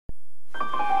What's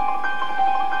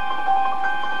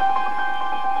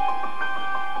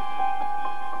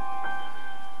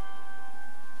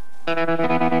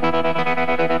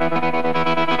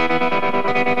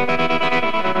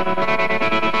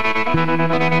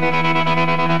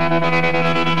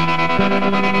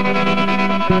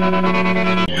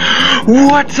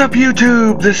up,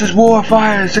 YouTube? This is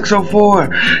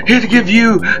Warfire604 here to give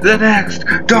you the next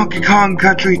Donkey Kong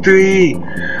Country 3.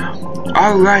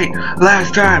 Alright,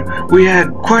 last time we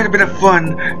had quite a bit of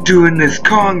fun doing this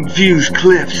Kong Views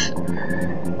Cliffs.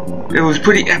 It was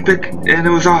pretty epic and it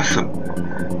was awesome.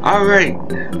 Alright,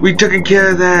 we took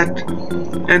care of that,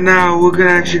 and now we're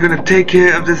actually gonna take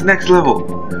care of this next level.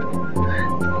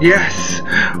 Yes,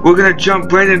 we're gonna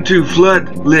jump right into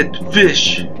flood-lit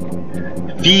fish.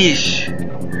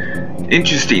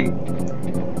 Interesting.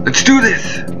 Let's do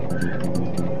this.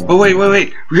 Oh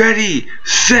wait. Ready,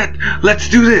 set, let's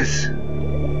do this.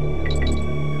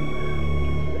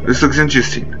 This looks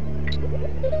interesting.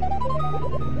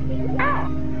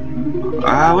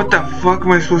 What the fuck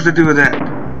am I supposed to do with that?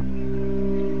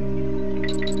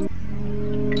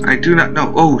 I do not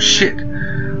know. Oh shit.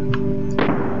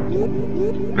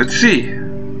 Let's see.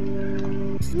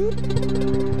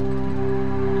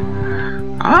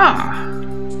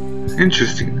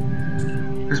 Interesting.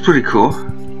 That's pretty cool.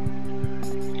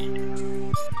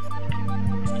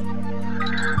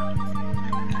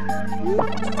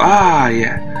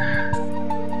 Yeah.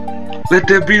 Let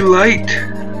there be light.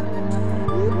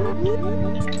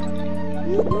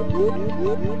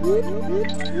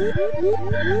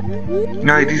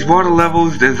 Alright, these water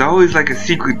levels, there's always like a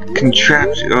secret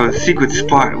contraption or a secret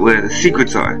spot where the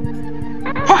secrets are.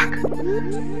 Fuck!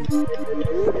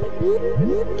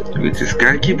 We just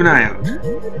gotta keep an eye out.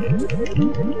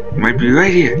 Might be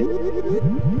right here.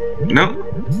 No.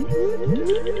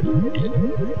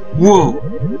 Whoa.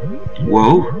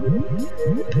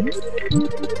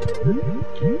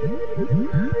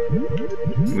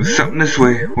 There's something this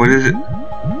way. What is it?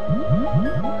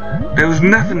 There was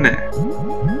nothing there.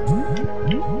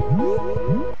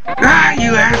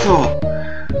 You asshole!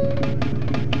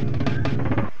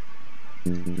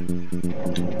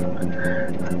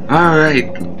 Alright,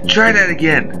 try that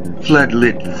again.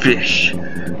 Flood-lit fish.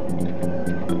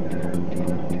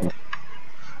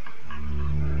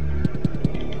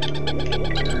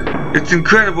 It's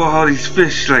incredible how these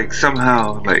fish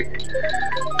somehow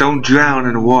don't drown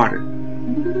in the water.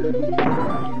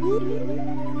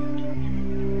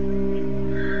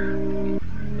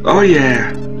 Oh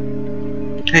yeah.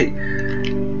 Hey,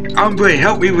 Hombre,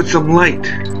 help me with some light.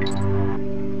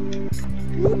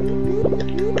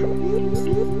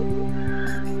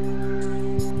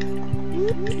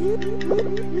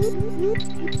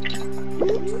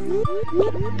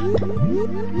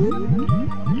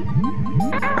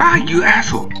 You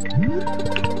asshole.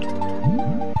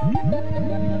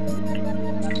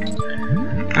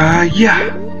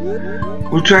 Yeah.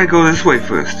 We'll try to go this way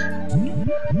first.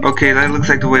 Okay, that looks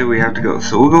like the way we have to go,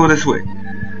 so we'll go this way.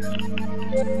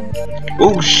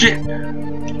 Oh shit!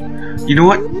 You know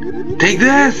what? Take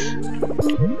this!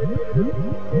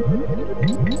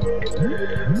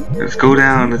 Let's go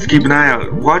down, let's keep an eye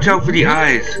out. Watch out for the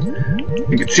eyes.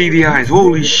 You can see the eyes.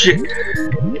 Holy shit!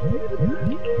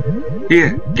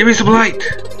 Here, give me some light!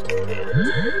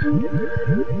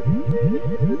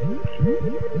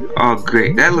 Oh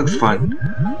great, that looks fun.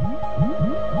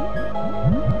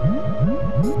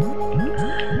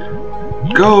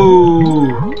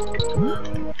 Go!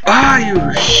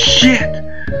 You shit!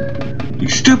 You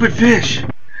stupid fish!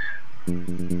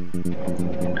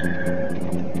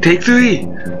 Take 3!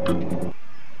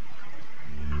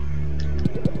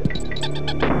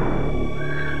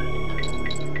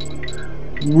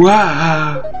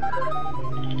 Wow!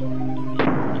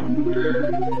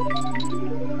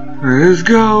 Let's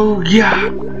go! Yeah!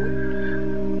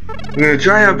 We're gonna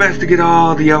try our best to get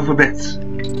all the alphabets.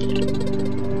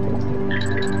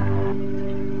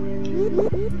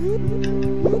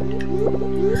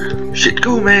 Shit,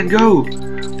 go man, go!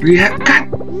 We have— God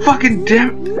fucking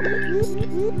damn it!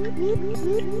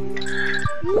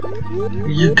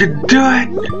 You could do it!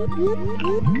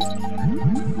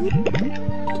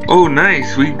 Oh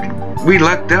nice, we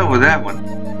lucked out with that one.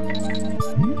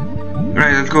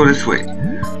 Alright, let's go this way.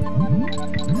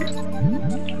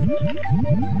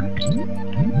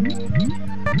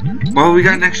 Well, we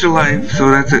got an extra life,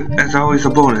 so that's always a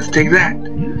bonus. Take that!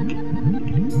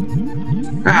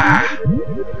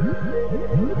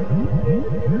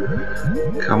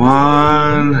 Come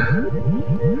on!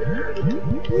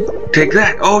 Take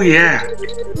that! Oh yeah!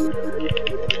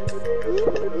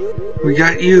 We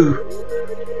got you!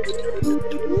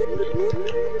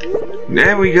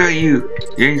 There we got you.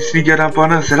 You ain't sneaking up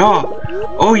on us at all.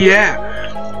 Oh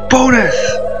yeah! Bonus!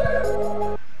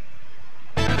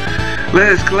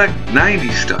 Let us collect 90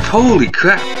 stuff. Holy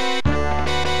crap!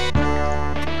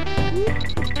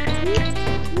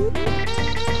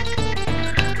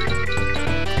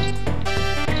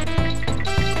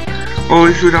 Well, at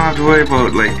least we don't have to worry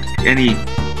about, like, any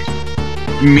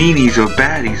meanies or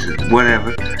baddies or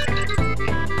whatever.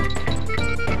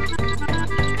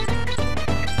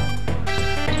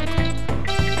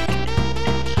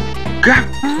 Grab!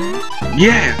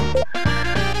 Yeah!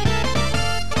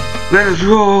 Let us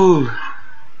roll!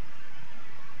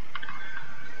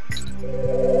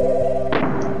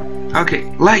 Okay,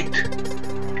 light!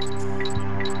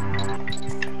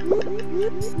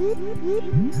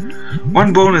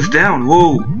 One bonus down,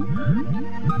 whoa!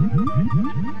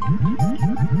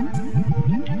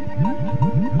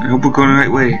 I hope we're going the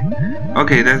right way.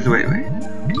 Okay, that's the right way.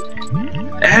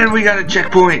 And we got a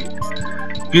checkpoint!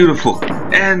 Beautiful.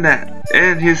 And that.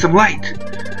 And here's some light.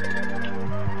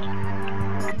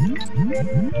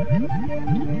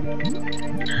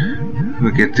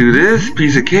 We'll get through this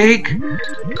piece of cake.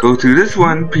 Go through this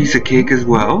one piece of cake as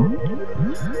well.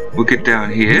 We'll get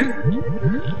down here.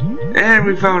 And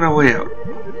we found our way out.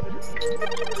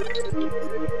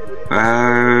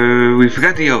 We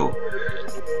forgot the O.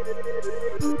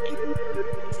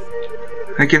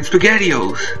 Like in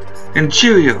SpaghettiOs and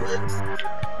Cheerios.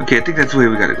 Okay, I think that's the way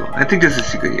we gotta go. I think there's a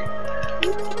secret here.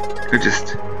 Or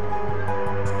just...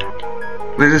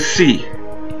 let us see.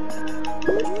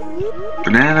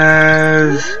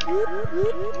 Bananas.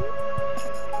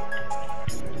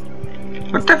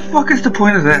 What the fuck is the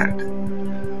point of that?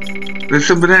 There's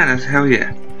some bananas, hell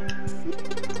yeah.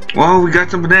 Well, we got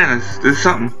some bananas. There's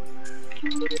something.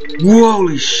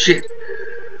 Holy shit.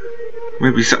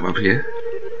 Maybe something up here.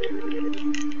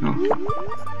 Oh.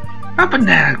 A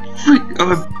banana. Freak.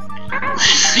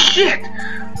 Shit.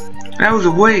 That was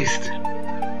a waste.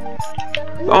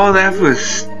 All that for a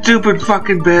stupid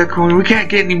fucking bear coin. We can't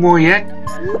get any more yet.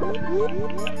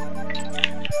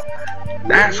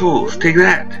 Assholes, take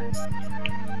that.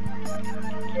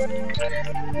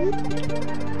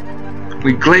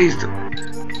 We glazed them.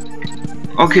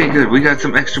 Okay, good. We got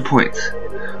some extra points.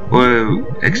 Or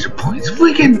extra points.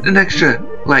 Freaking an extra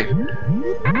life.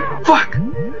 Fuck.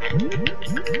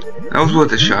 That was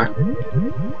worth a shot.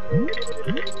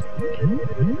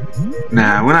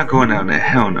 Nah, we're not going down there.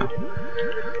 Hell no.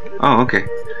 Oh, okay.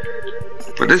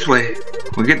 But this way,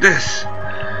 we'll get this.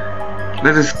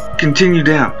 Let us continue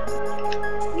down.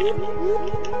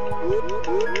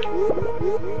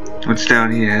 What's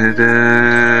down here?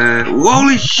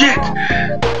 Holy shit!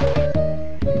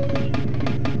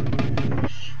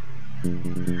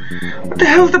 What the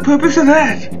hell's the purpose of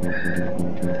that?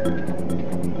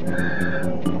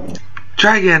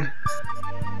 Try again.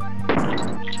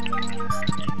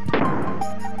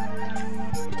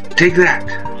 Take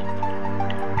that.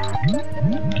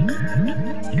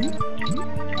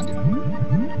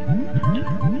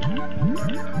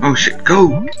 Oh shit,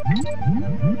 go!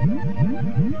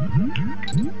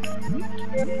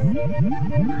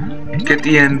 Get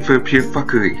the end for pure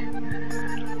fuckery.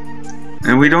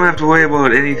 And we don't have to worry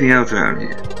about anything else around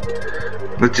here.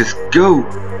 Let's just go!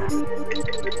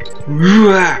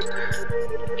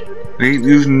 We ain't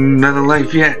losing another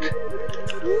life yet.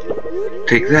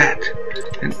 Take that.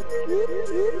 And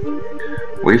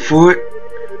wait for it.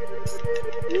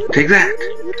 Take that.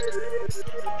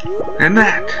 And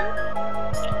that.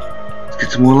 Let's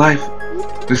get some more life.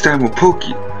 This time we'll poke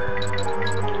you.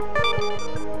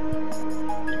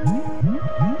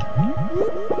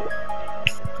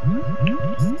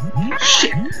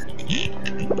 Shit.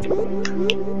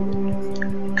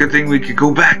 Good thing we could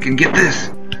go back and get this.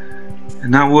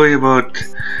 And not worry about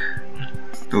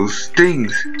those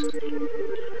things.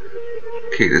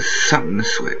 Okay, there's something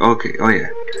this way. Okay, oh yeah.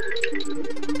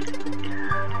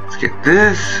 Let's get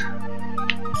this.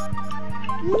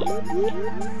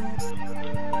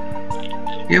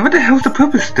 Yeah, what the hell's the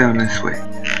purpose down this way? I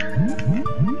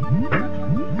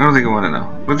don't think I want to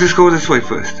know. Let's just go this way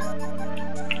first.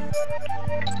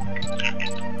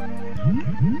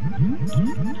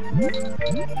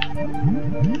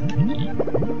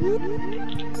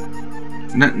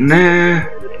 Nah.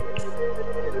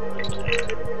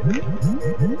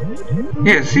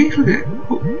 Yeah, see, look at it.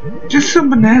 Oh, just some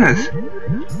bananas.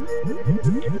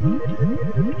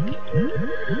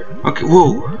 Okay,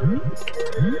 whoa.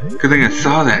 Good thing I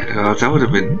saw that, or else I would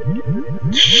have been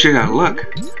shit out of luck.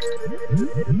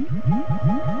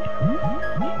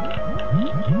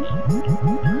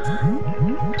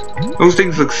 Those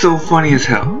things look so funny as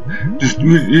hell. Just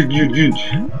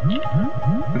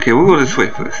okay, Okay, we'll go this way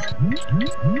first.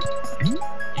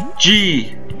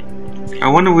 G. I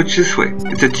wonder which this way.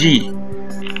 It's a G.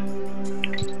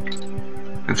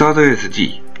 That's all there is, a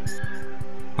G.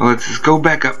 Well, let's just go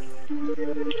back up.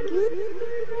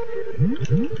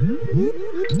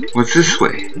 What's this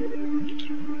way?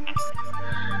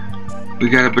 We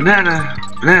got a banana.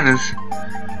 Bananas.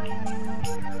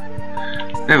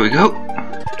 There we go.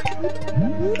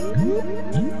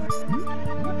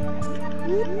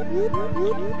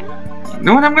 You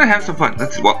know what? I'm gonna have some fun.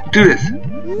 Let's do this.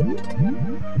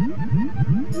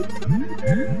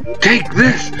 Take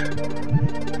this!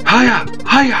 Hiya!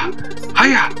 Hiya!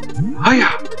 Hiya! Hiya!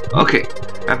 Okay,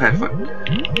 I've had fun.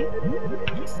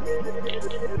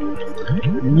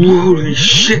 Holy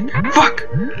shit! Fuck!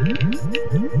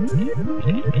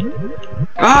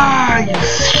 Ah, you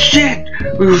shit!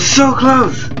 We were so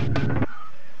close!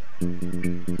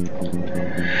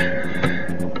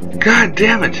 God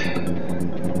damn it!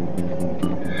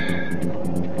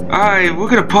 Alright, we're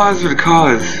gonna pause for the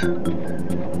cause.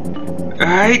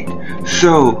 Alright?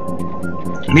 So,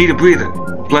 need a breather.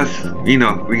 Plus, you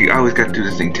know, we always gotta do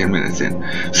this thing 10 minutes in.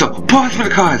 So, pause for the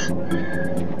cause!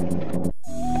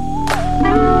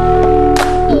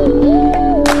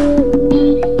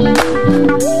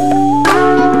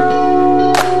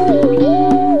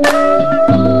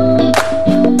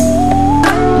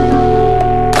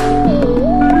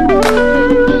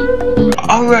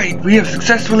 Alright, we have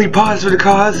successfully paused for the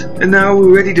cause, and now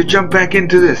we're ready to jump back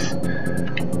into this.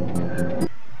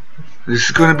 This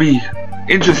is gonna be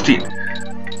interesting.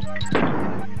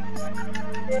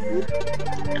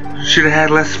 Should have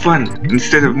had less fun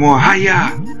instead of more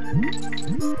hiya.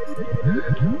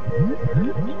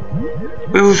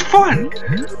 It was fun.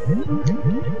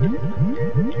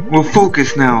 We'll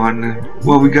focus now on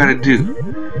what we gotta do.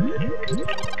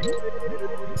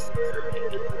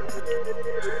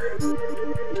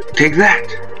 Take that.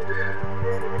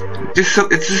 It's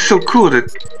just so cool to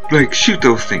like shoot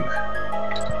those things.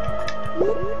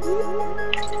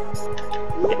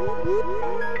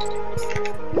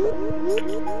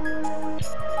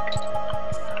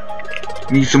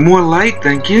 Need some more light,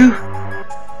 thank you.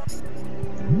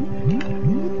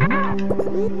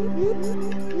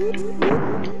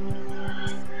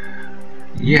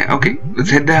 Yeah, okay, let's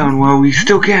head down while we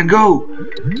still can go.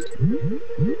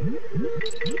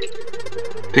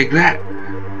 Take that. I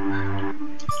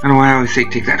don't know why I always say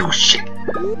take that. Oh shit.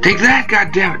 Take that,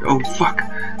 god damn it. Oh fuck.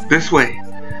 This way.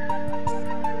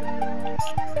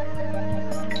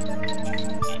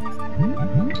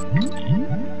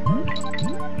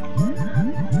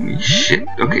 Holy shit.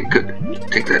 Okay, good.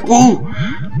 Take that. Whoa!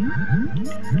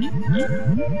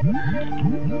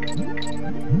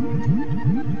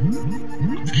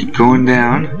 Let's keep going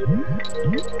down.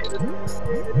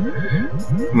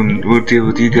 We'll deal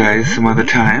with you guys some other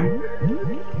time.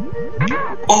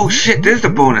 Oh shit, there's the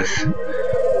bonus.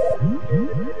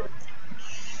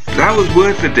 That was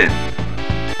worth it then.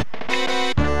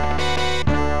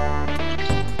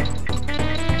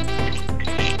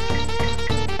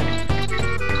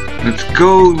 Let's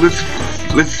go, let's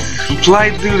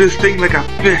slide through this thing like a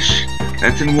fish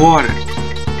that's in water.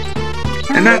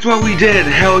 And that's what we did,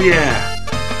 hell yeah.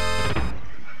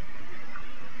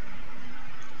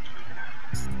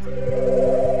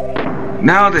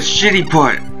 Now the shitty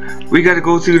part. We gotta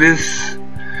go through this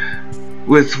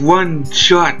with one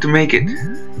shot to make it.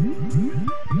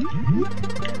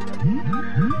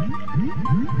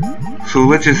 So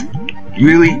let's just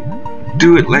really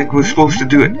do it like we're supposed to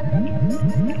do it.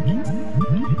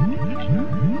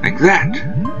 Like that.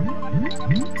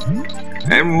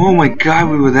 And oh my god,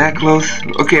 we were that close.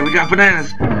 Okay, we got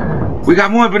bananas. We got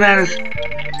more bananas.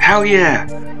 Hell yeah.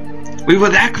 We were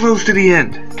that close to the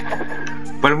end.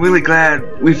 But I'm really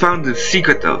glad we found the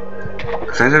secret though,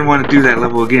 because I didn't want to do that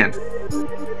level again.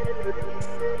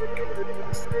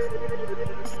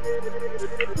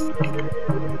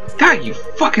 God, you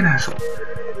fucking asshole.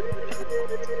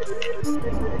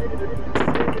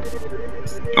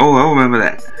 Oh, I'll remember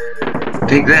that.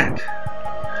 Take that.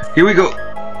 Here we go.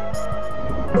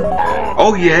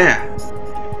 Oh yeah.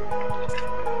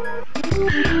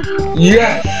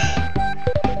 Yes.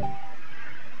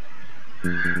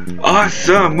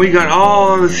 Awesome! We got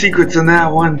all the secrets in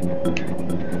that one.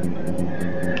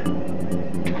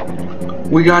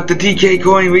 We got the DK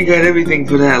coin, we got everything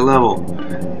for that level.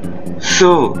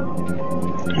 So,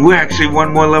 we're actually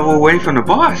one more level away from the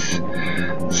boss.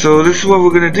 So this is what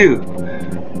we're gonna do.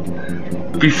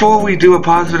 Before we do a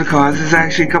pause for the cause, there's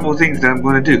actually a couple of things that I'm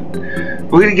gonna do.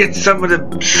 We're gonna get some of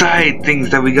the side things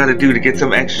that we gotta do to get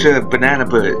some extra banana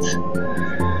birds.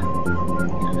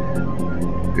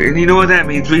 And you know what that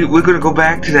means? We're gonna go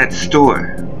back to that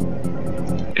store.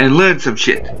 and learn some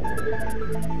shit.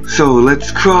 So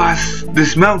let's cross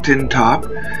this mountain top,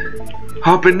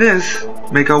 hop in this,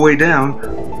 make our way down.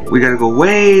 We gotta go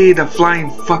way the flying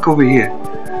fuck over here.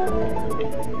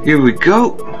 Here we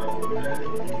go.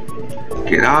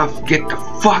 Get off, get the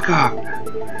fuck off.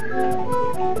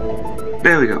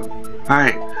 There we go.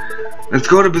 Alright, let's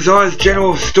go to Bazaar's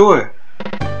General Store.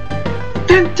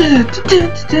 Dun, dun, dun,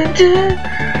 dun, dun,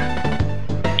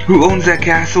 dun. Who owns that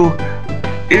castle?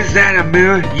 Is that a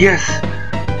mirror? Yes.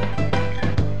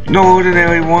 No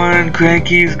ordinary one.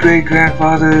 Cranky's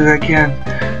great-grandfather that can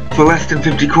for less than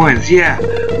 50 coins. Yeah,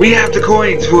 we have the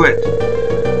coins for it.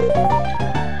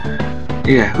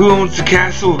 Yeah, who owns the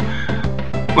castle?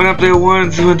 Went up there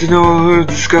once, went to know or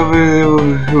discover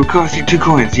it will cost you 2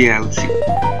 coins. Yeah, let's see.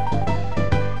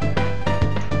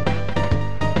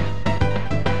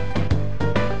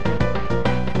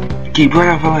 Keep right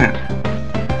off our land.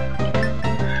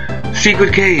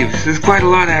 Secret caves. There's quite a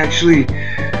lot actually.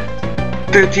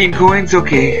 13 coins,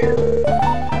 okay.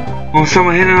 Well, some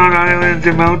are hidden on islands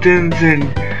and mountains, and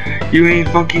you need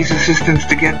Funky's assistance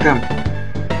to get them.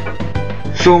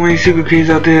 So many secret caves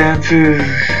out there. Answers.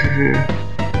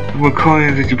 What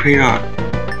coins that you paid off?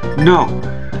 No,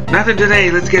 nothing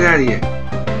today. Let's get out of here.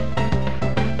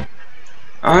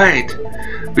 Alright,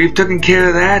 we've taken care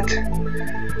of that.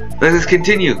 Let us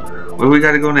continue. Where we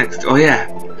gotta go next? Oh yeah,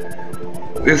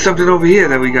 there's something over here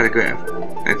that we gotta grab.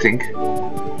 I think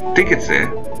it's there.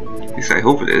 At least I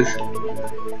hope it is.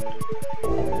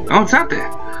 Oh, it's out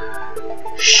there.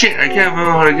 Shit, I can't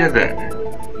remember how to get that.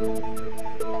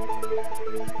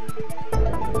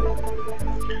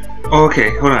 Oh,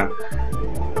 okay, hold on.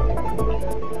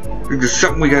 There's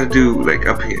something we gotta do, like,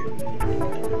 up here.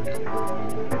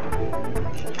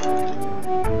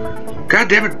 God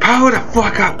damn it, power the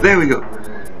fuck up! There we go.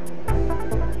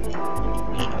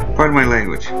 Pardon my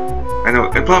language. I know,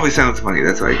 it probably sounds funny,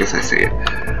 that's why I guess I say it.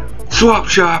 Swap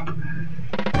shop!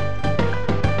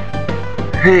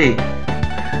 Hey.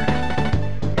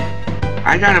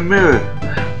 I got a mirror.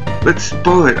 Let's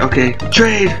borrow it, okay.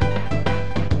 Trade!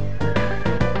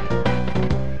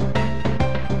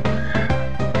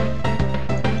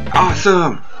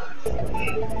 Awesome!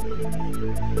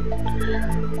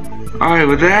 Alright,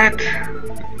 with that,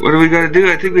 what do we gotta do?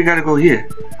 I think we gotta go here.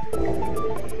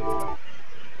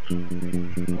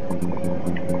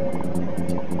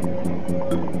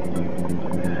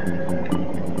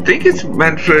 I think it's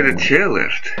meant for the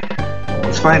chairlift.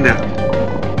 Let's find out.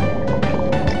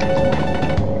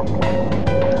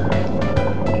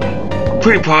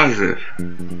 Pretty positive.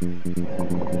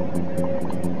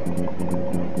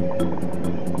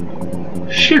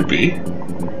 Should be.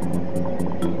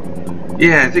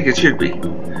 Yeah, I think it should be.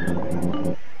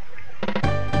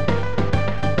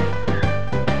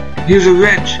 Here's a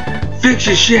wrench. Fix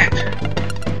your shit.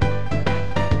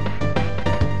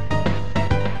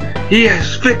 He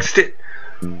has fixed it.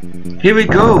 Here we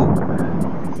go.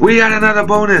 We got another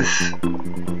bonus.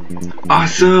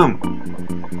 Awesome.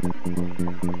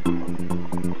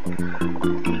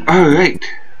 Alright.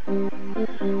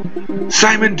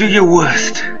 Simon, do your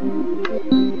worst.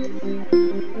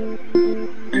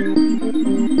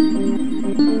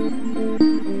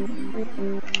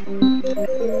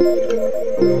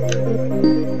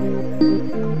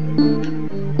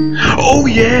 Oh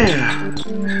yeah!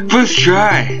 First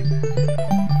try!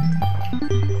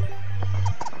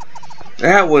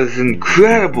 That was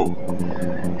incredible!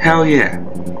 Hell yeah!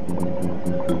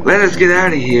 Let us get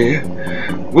out of here.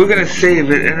 We're gonna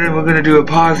save it and then we're gonna do a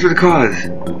pause for the cause.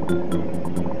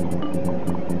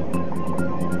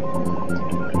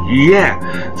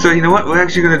 Yeah! So you know what? We're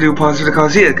actually gonna do a pause for the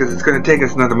cause here because it's gonna take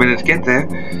us another minute to get there.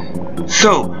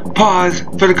 So, pause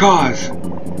for the cause.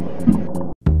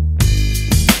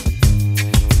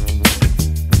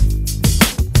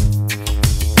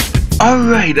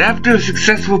 Alright, after a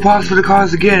successful pause for the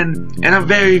cause again, and a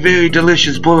very, very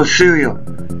delicious bowl of cereal.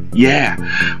 Yeah,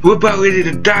 we're about ready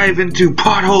to dive into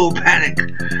Pothole Panic.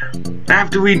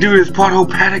 After we do this Pothole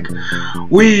Panic,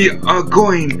 we are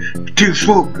going to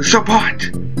smoke some pot.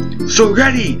 So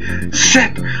ready,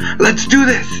 set, let's do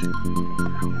this.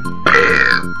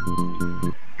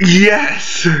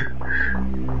 Yes!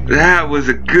 That was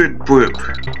a good burp.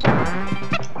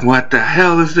 What the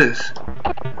hell is this?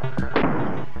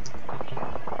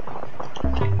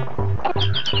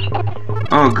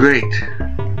 Oh great.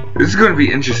 This is going to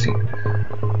be interesting.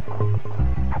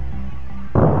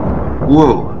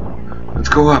 Whoa. Let's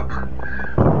go up.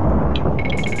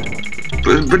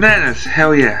 Bananas,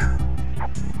 hell yeah.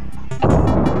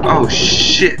 Oh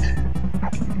shit.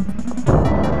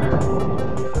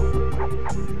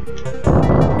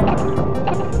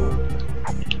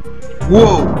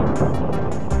 Whoa.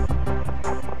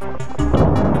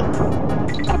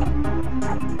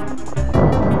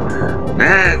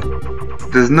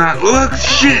 does not look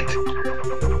shit.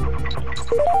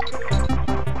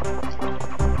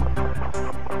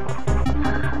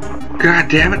 God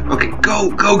damn it. Okay, go,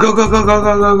 go, go, go, go, go,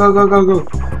 go, go, go, go, go, go.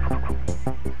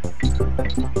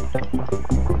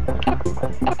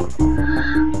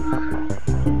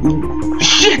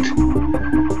 Shit!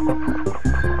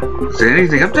 Is there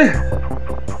anything up there?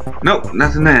 Nope,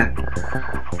 nothing there.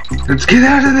 Let's get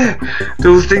out of there.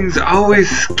 Those things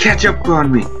always catch up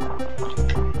on me.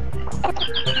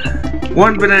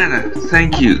 One banana,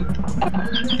 thank you.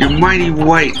 You're mighty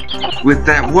white with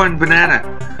that one banana.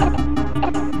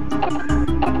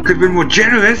 Could have been more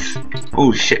generous.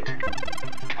 Oh shit.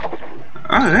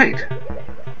 Alright.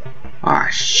 Ah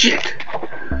shit.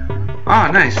 Ah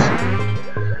nice.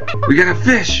 We got a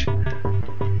fish.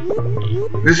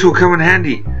 This will come in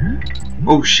handy.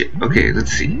 Oh shit. Okay,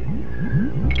 let's see.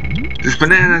 There's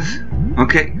bananas.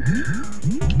 Okay.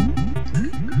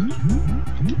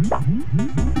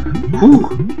 Whew.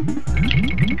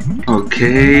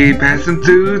 Okay, passing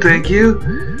through, thank you.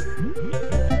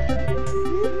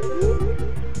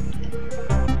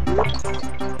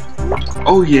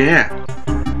 Oh yeah.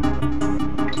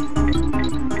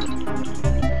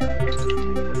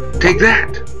 Take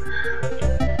that.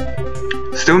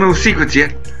 Still no secrets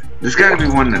yet. There's gotta be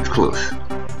one that's close.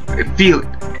 I feel it.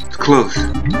 It's close.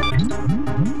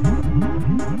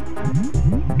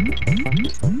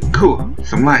 Cool.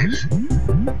 Some lives.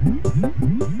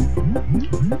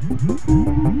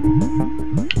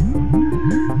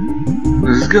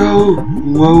 Let's go.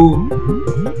 Whoa.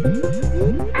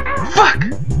 Fuck.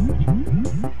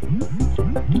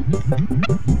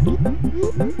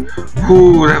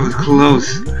 Ooh, that was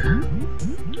close.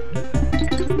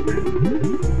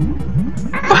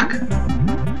 Fuck.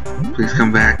 Please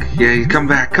come back. Yeah, come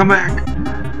back. Come back.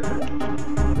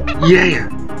 Yeah.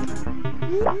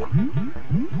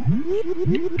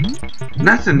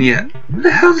 Nothing yet. What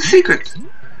the hell's the secret?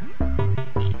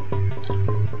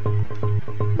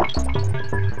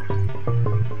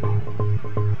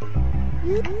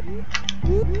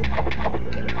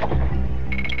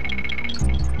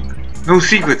 No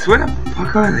secrets. Where the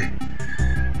fuck are they?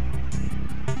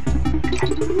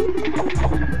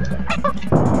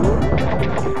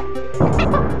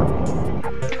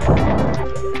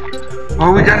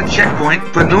 Well, we got a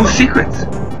checkpoint, but no secrets.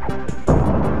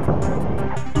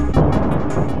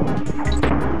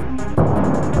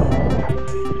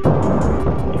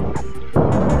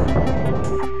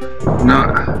 No.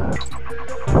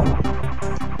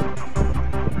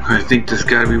 I think there's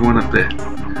gotta be one up there.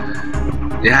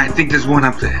 Yeah, I think there's one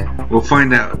up there. We'll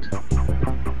find out.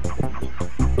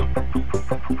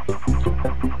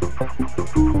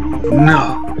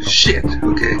 No. Shit.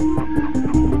 Okay.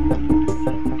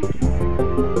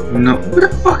 No. What the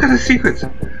fuck are the secrets?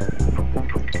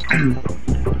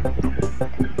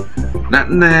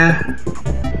 Nothing there.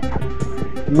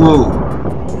 Whoa.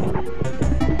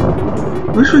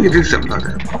 Wish we could do something about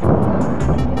that.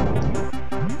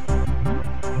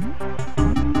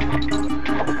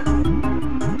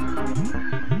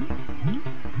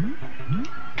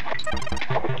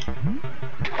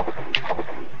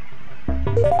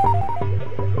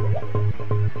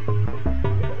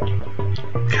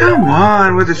 Come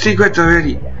on with the secrets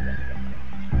already.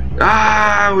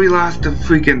 Ah, we lost the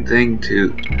freaking thing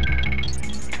too.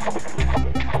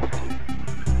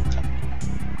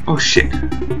 Oh shit.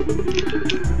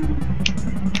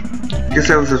 Guess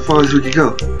that was as far as we could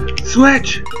go.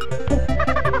 Switch!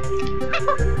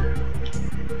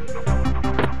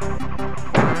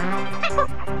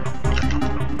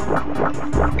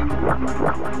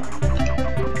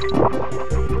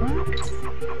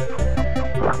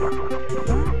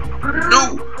 No!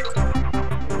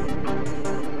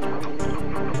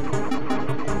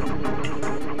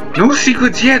 No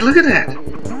secrets yet, look at that!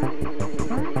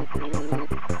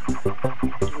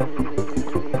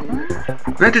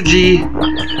 Got the G.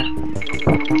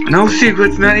 No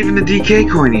secrets, not even the DK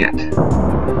coin yet.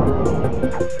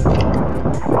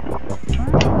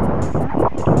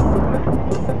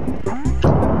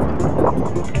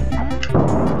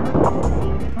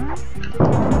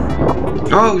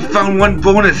 Oh, we found one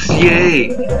bonus,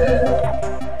 yay!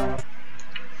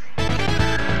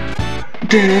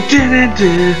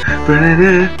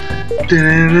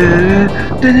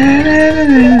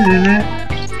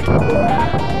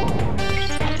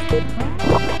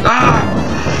 Ah,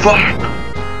 fuck!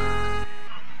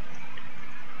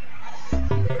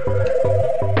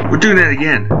 We're doing that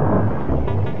again.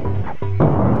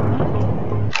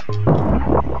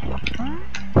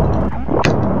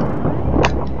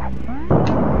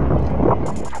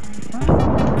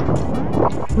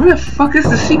 Where the fuck is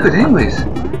the secret anyways?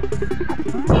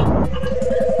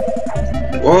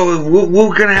 Oh,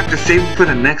 we're gonna have to save it for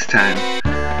the next time.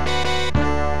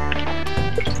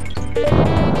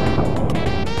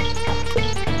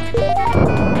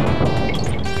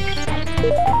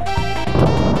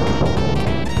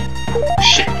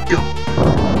 Shit, go.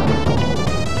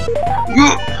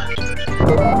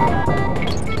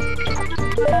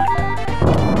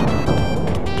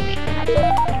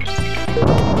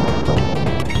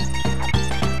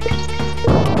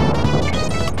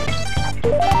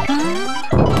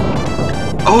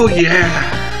 Oh yeah!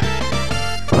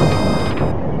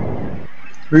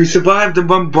 We survived the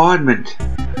bombardment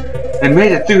and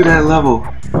made it through that level.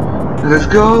 Let's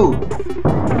go!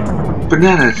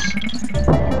 Bananas!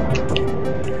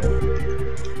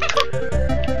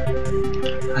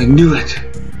 I knew it!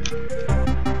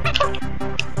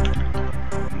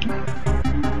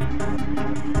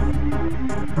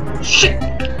 Shit!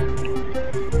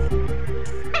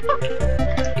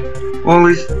 Well, at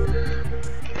least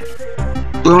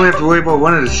we only have to worry about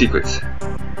one of the secrets.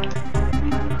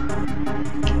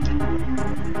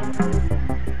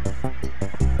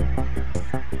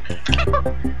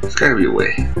 There's gotta be a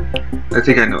way. I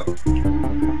think I know.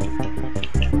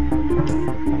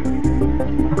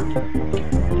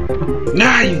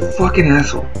 Nah, you fucking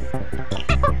asshole.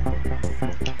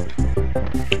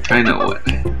 I know what.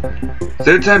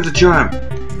 Third time's a charm.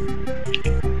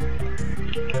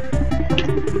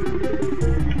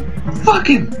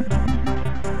 Fucking!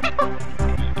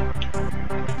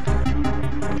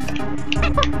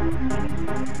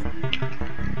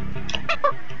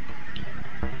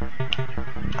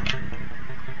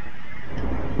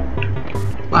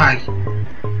 Why?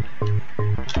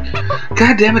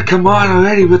 God damn it, come on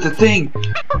already with the thing!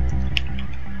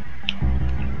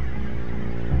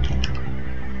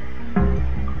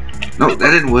 No,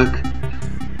 that didn't work.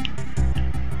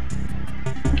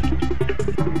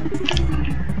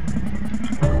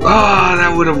 Ah,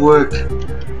 that would have worked.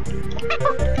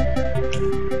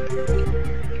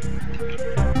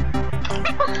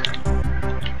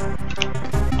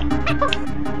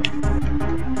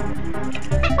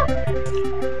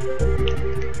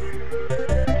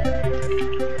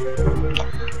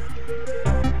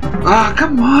 Ah,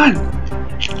 come on!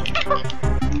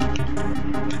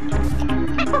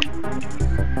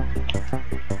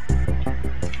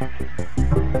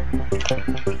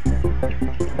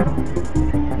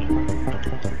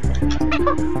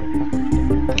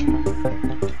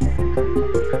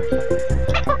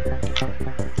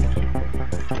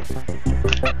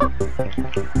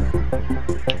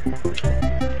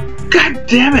 God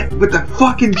damn it with the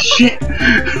fucking shit!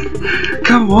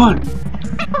 Come on!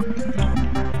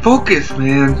 Focus,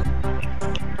 man!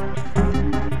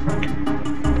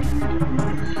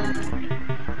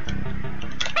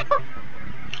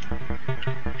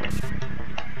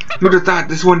 Who'd have thought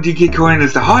this one DK coin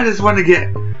is the hardest one to get?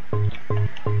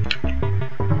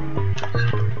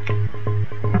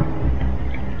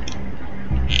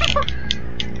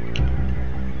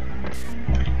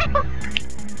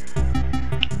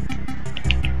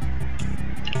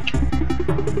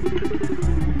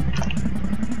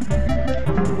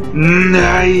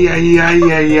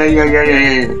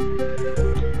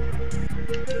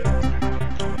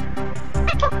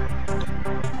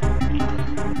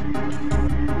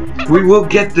 We will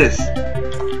get this.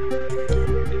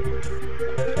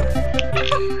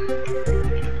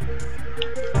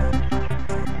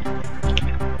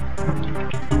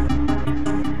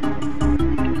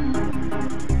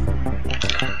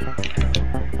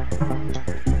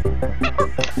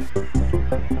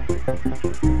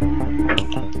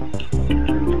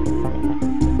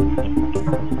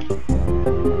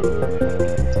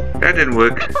 That didn't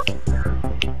work.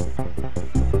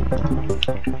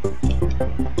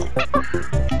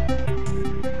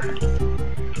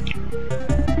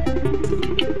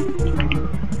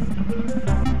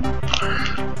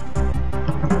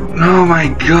 Oh my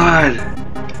god.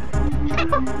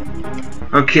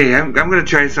 Okay, I'm gonna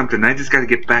try something. I just gotta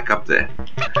get back up there.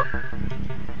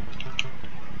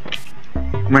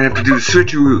 Might have to do the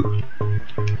switcheroo.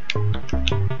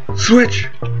 Switch!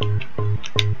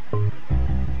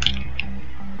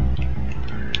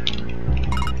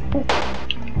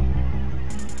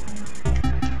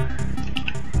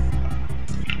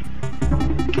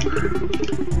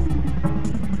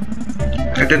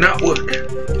 That did not work.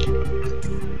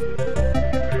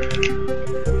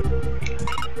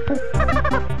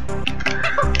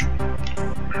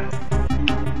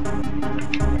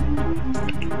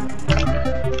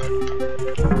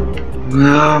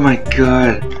 Oh my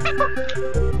god.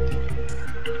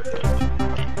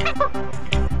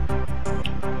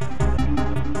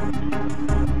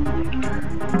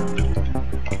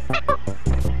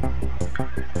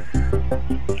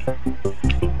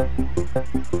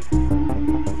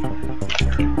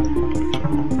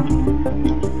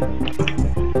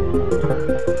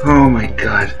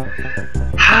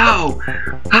 god. How?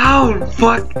 How the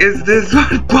fuck is this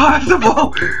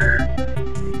possible?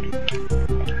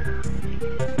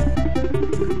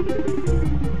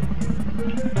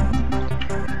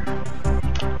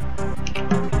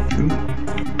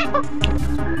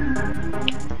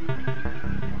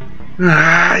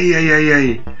 Ay, ay, ay,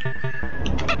 ay.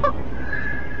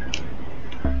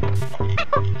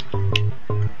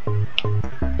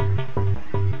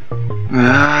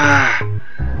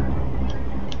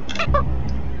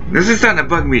 This is starting to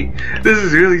bug me. This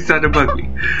is really starting to bug me.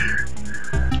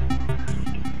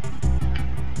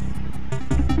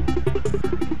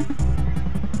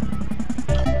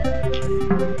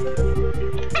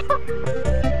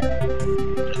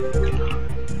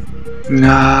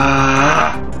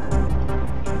 Nah.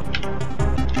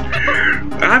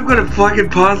 I'm gonna fucking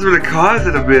pause for the cause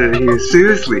in a minute here,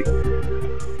 seriously.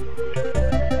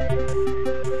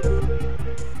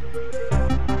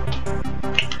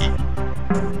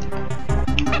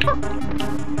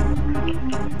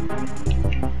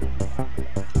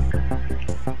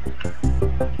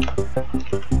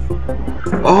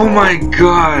 Oh my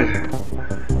god!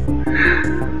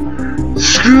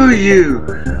 Screw you!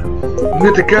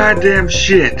 With the goddamn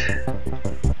shit!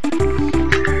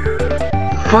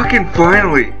 Fucking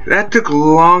finally! That took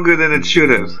longer than it should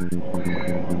have.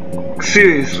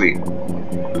 Seriously.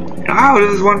 Oh,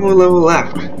 there's one more level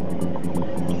left.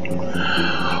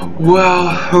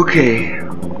 Well, okay.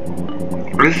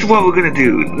 This is what we're gonna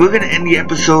do. We're gonna end the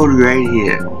episode right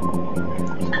here.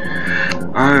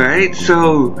 Alright,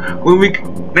 so when we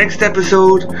next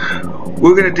episode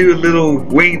we're gonna do a little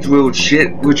Wayne's World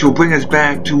shit, which will bring us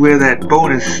back to where that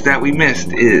bonus that we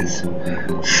missed is.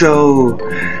 So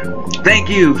thank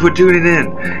you for tuning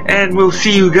in, and we'll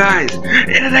see you guys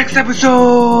in the next episode.